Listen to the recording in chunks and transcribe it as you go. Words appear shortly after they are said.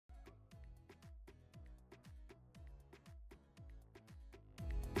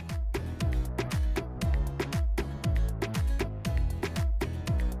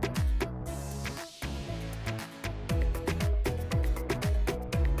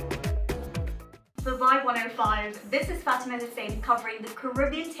For Vibe 105, this is Fatima Hussain covering the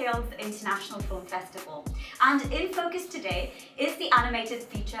Caribbean Tales International Film Festival. And in focus today is the animated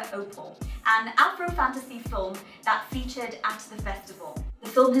feature Opal, an Afro-fantasy film that featured at the festival. The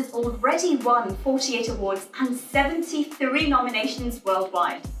film has already won 48 awards and 73 nominations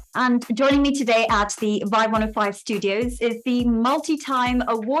worldwide. And joining me today at the Vibe 105 studios is the multi-time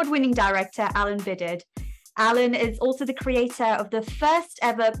award-winning director, Alain Bidard. Alain is also the creator of the first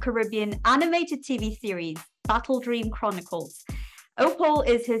ever Caribbean animated TV series, Battle Dream Chronicles. Opal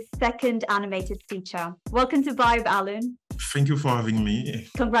is his second animated feature. Welcome to Vibe, Alain. Thank you for having me.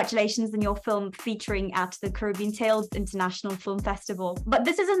 Congratulations on your film featuring at the Caribbean Tales International Film Festival. But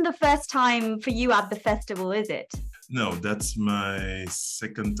this isn't the first time for you at the festival, is it? No, that's my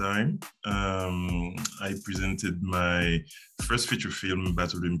second time. I presented my first feature film,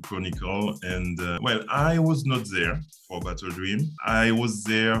 Battle Dream Chronicle, and well, I was not there for Battle Dream. I was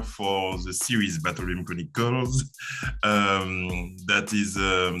there for the series Battle Dream Chronicles. That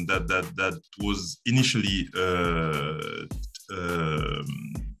was initially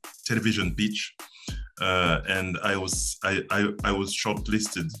television pitch. And I was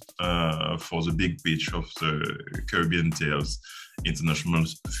shortlisted for the big pitch of the Caribbean Tales International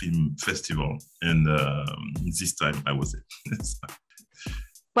Film Festival, and this time I was it.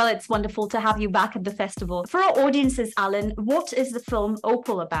 Well, it's wonderful to have you back at the festival. For our audiences, Alain, what is the film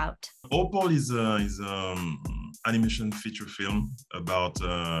Opal about? Opal is animation feature film about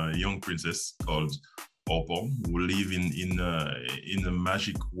a young princess called Opal, who live in a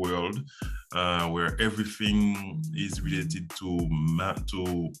magic world where everything is related to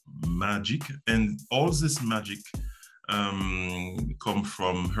magic, and all this magic come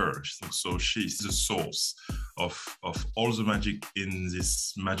from her. So she's the source of all the magic in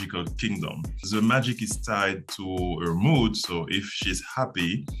this magical kingdom. The magic is tied to her mood. So if she's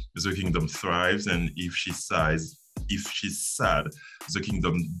happy, the kingdom thrives, and if she's sad, the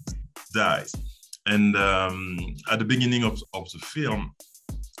kingdom dies. And at the beginning of the film,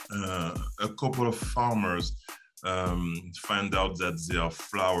 a couple of farmers find out that their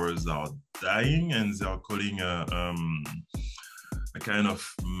flowers are dying, and they are calling a kind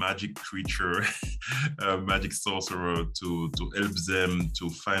of magic creature, a magic sorcerer, to help them to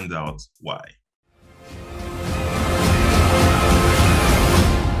find out why.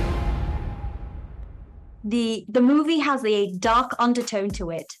 The movie has a dark undertone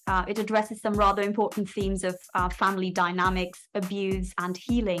to it. It addresses some rather important themes of family dynamics, abuse, and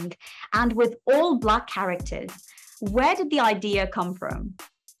healing, and with all Black characters. Where did the idea come from?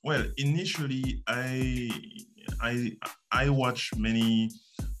 Well, initially, I watched many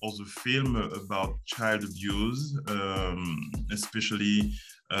of the films about child abuse, especially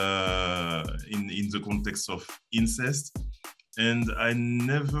in the context of incest. And I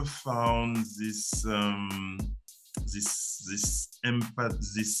never found this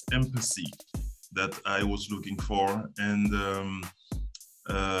empathy that I was looking for, and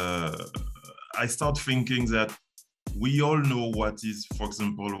I start thinking that we all know what is, for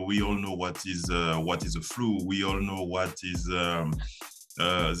example, we all know what is a flu. We all know what is.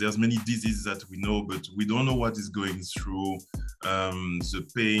 There's many diseases that we know, but we don't know what is going through the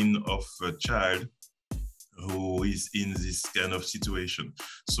pain of a child who is in this kind of situation.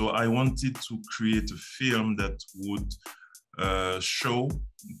 So I wanted to create a film that would show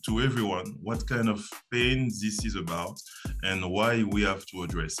to everyone what kind of pain this is about and why we have to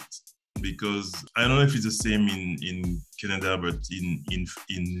address it. Because I don't know if it's the same in Canada, but in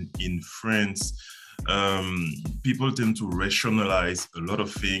France, people tend to rationalize a lot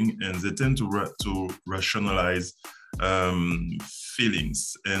of things, and they tend to rationalize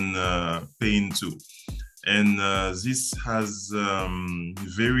feelings and pain too. And this has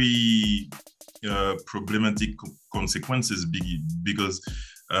very problematic consequences because,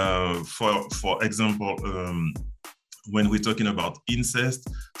 for example, when we're talking about incest,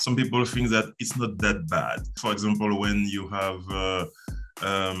 some people think that it's not that bad. For example, when you have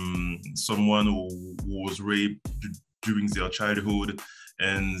someone who was raped during their childhood,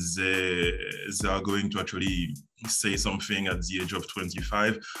 and they are going to actually say something at the age of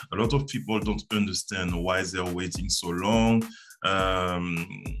 25. A lot of people don't understand why they're waiting so long.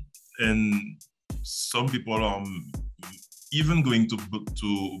 And some people are even going to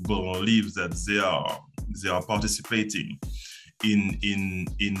believe that they are participating in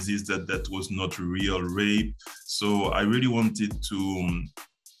this, that was not real rape. So I really wanted to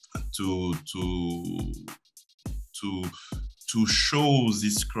show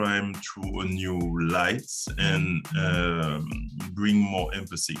this crime through a new light and bring more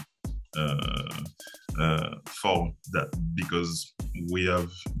empathy for that, because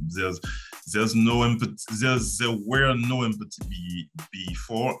there's no empathy. There were no empathy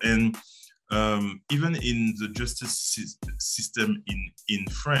before, and even in the justice system in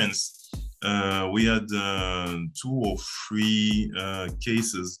France, we had 2 or 3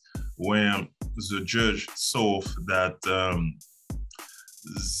 cases where the judge saw that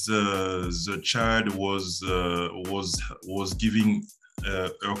the child was giving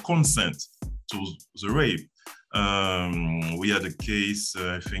her consent to the rape. We had a case,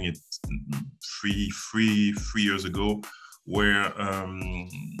 I think it's three years ago, where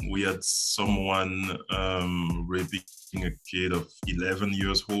we had someone raping a kid of 11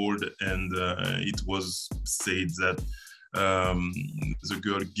 years old, and it was said that the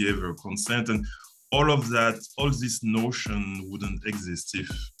girl gave her consent, and all this notion wouldn't exist if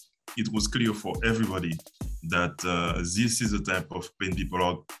it was clear for everybody that this is the type of pain people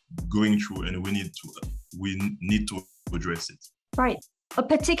are going through, and we need to address it. Right. A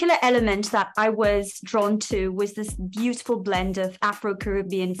particular element that I was drawn to was this beautiful blend of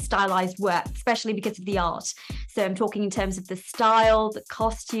Afro-Caribbean stylized work, especially because of the art. So I'm talking in terms of the style, the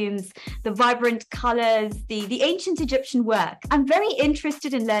costumes, the vibrant colors, the ancient Egyptian work. I'm very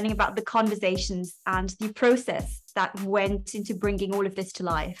interested in learning about the conversations and the process that went into bringing all of this to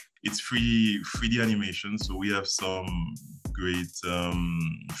life. It's 3D animation, so we have some great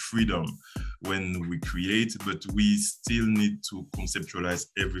freedom when we create, but we still need to conceptualize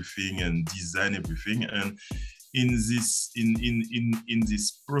everything and design everything. And in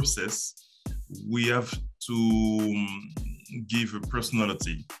this process, we have to give a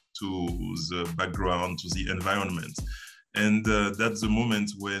personality to the background, to the environment. And that's the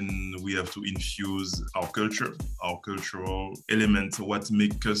moment when we have to infuse our culture, our cultural elements, what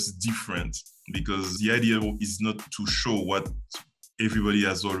makes us different. Because the idea is not to show what everybody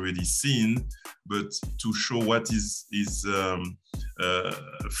has already seen, but to show what is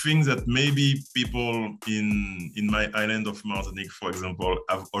things that maybe people in my island of Martinique, for example,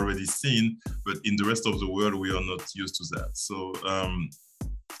 have already seen, but in the rest of the world, we are not used to that. So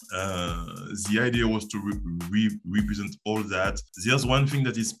the idea was to represent all that. There's one thing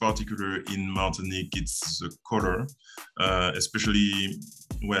that is particular in Martinique, it's the color, especially,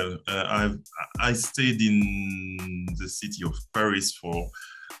 well, I stayed in the city of Paris for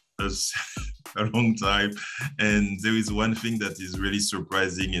a long time, and there is one thing that is really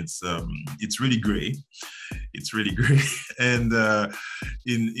surprising. It's really gray. It's really gray, and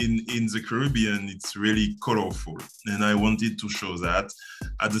in the Caribbean, it's really colorful. And I wanted to show that.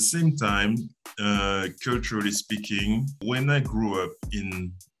 At the same time, culturally speaking, when I grew up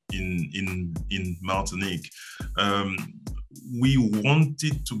in Martinique, we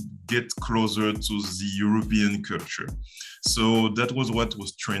wanted to get closer to the European culture. So that was what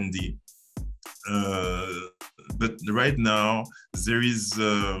was trendy. But right now there is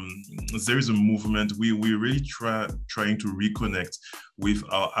a movement. We're really trying to reconnect with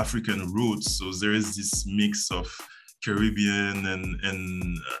our African roots. So there is this mix of Caribbean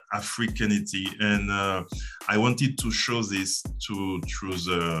and Africanity, and I wanted to show this through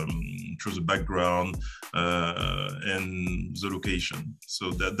the background and the location.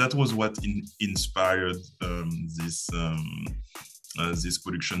 So that was what inspired this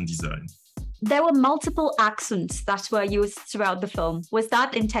production design. There were multiple accents that were used throughout the film. Was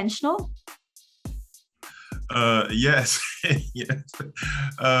that intentional? Yes, yes.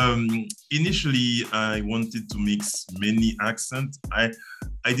 Initially, I wanted to mix many accents. I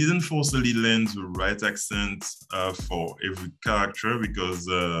didn't forcibly learn the right accent for every character because,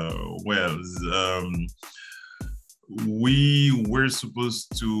 we were supposed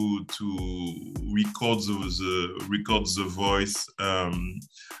to record the voice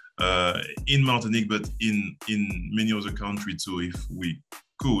in Martinique, but in many other countries too, if we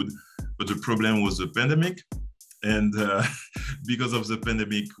could. But the problem was the pandemic, and because of the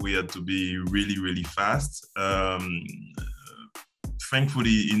pandemic, we had to be really, really fast.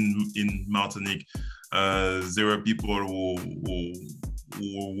 Thankfully, in Martinique, there were people who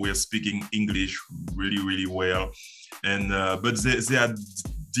were speaking English really, really well, and but they had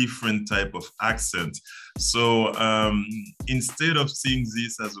different type of accent. So instead of seeing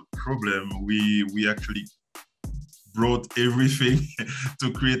this as a problem, we actually brought everything to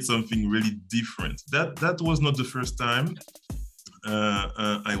create something really different. That was not the first time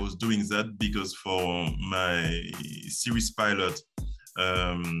I was doing that, because for my series pilot,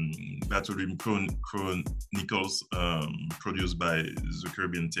 Battle Dream Chronicles, produced by the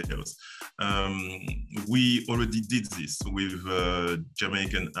Caribbean Tales, we already did this with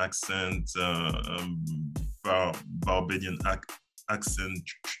Jamaican accent, Barbadian accent,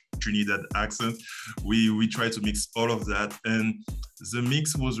 Trinidad accent. We tried to mix all of that, and the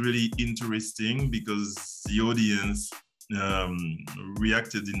mix was really interesting because the audience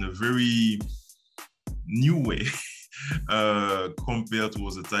reacted in a very new way compared to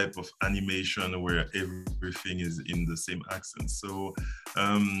the type of animation where everything is in the same accent. So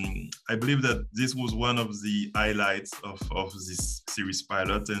I believe that this was one of the highlights of this series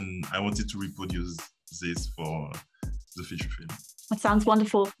pilot, and I wanted to reproduce this for the feature film. That sounds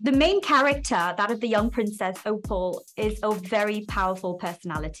wonderful. The main character, that of the young princess Opal, is a very powerful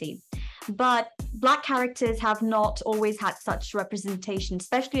personality. But Black characters have not always had such representation,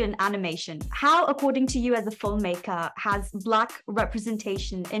 especially in animation. How, according to you as a filmmaker, has Black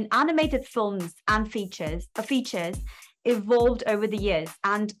representation in animated films and features evolved over the years,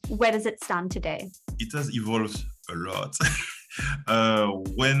 and where does it stand today? It has evolved a lot.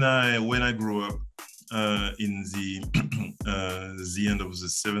 When I grew up in the end of the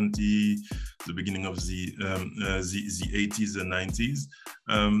 70s, the beginning of the 80s and 90s,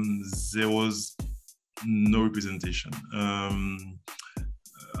 there was no representation.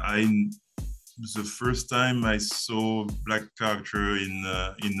 The first time I saw Black character in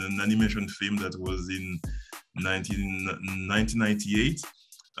an animation film, that was in 1998.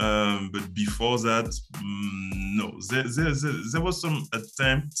 But before that, no. There was some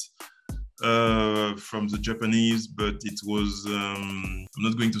attempt from the Japanese, but it was I'm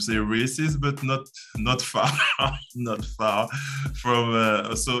not going to say racist, but not far, not far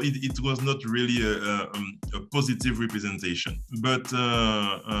from. So it was not really a positive representation. But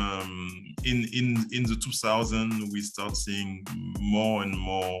in the 2000s, we start seeing more and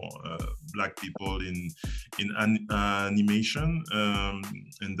more Black people in animation,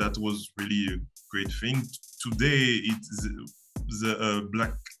 and that was really a great thing. Today, the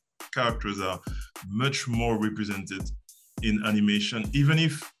Black characters are much more represented in animation, even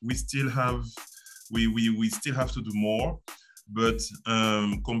if we still have to do more. But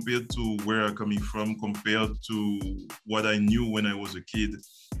compared to where I'm coming from, compared to what I knew when I was a kid,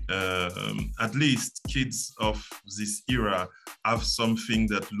 at least kids of this era have something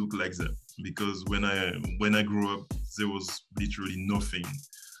that look like them. Because when I grew up, there was literally nothing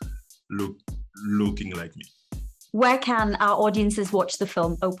looking like me. Where can our audiences watch the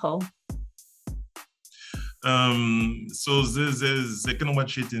film Opal? So they can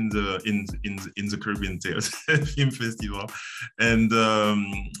watch it in the Caribbean Tales Film Festival, and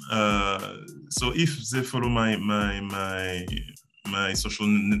so if they follow my social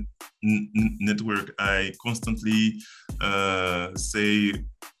network, I constantly say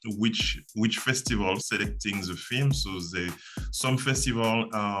which festival selecting the film. So some festivals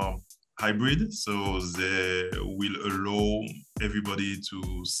are hybrid, so they will allow everybody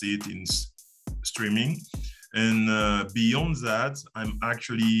to see it in streaming. And beyond that, I'm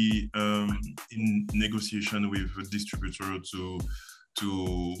actually in negotiation with a distributor to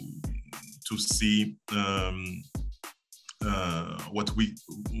see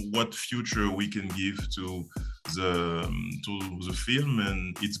what future we can give to the film,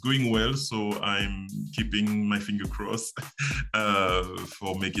 and it's going well, so I'm keeping my finger crossed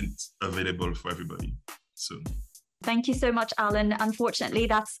for making it available for everybody soon. Thank you so much, Alain. Unfortunately,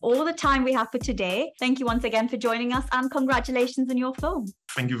 that's all the time we have for today. Thank you once again for joining us, and congratulations on your film.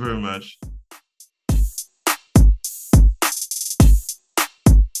 Thank you very much.